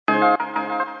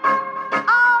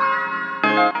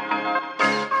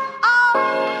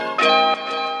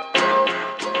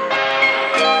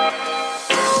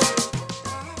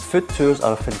Food tours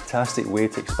are a fantastic way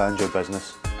to expand your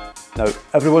business. Now,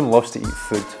 everyone loves to eat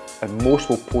food and most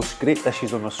will post great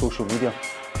dishes on their social media,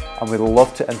 and we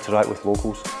love to interact with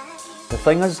locals. The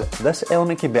thing is, this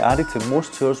element can be added to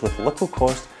most tours with little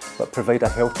cost but provide a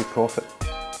healthy profit.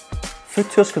 Food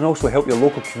tours can also help your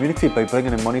local community by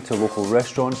bringing in money to local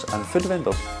restaurants and food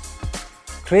vendors.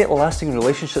 Create lasting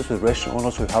relationships with restaurant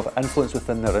owners who have influence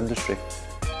within their industry.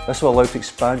 This will allow you to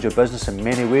expand your business in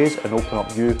many ways and open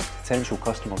up new potential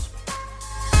customers.